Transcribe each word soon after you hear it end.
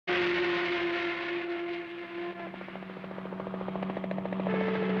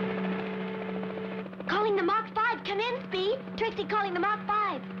calling the Mach 5. Come in, Speed. Trixie calling the Mach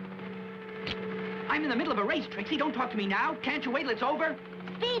 5. I'm in the middle of a race, Trixie. Don't talk to me now. Can't you wait till it's over?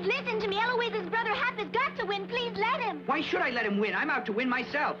 Speed, listen to me. Eloise's brother Hap has got to win. Please let him. Why should I let him win? I'm out to win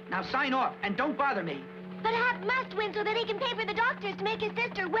myself. Now sign off and don't bother me. But Hap must win so that he can pay for the doctors to make his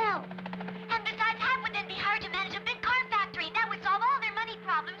sister well. And besides, Hap would then be hired to manage a big car factory. That would solve all their money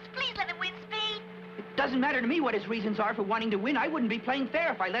problems. Please let him win, Speed. It doesn't matter to me what his reasons are for wanting to win. I wouldn't be playing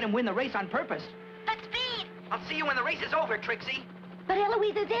fair if I let him win the race on purpose. But Speed! I'll see you when the race is over, Trixie. But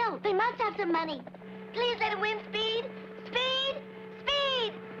Eloise is ill. They must have some money. Please let him win, Speed.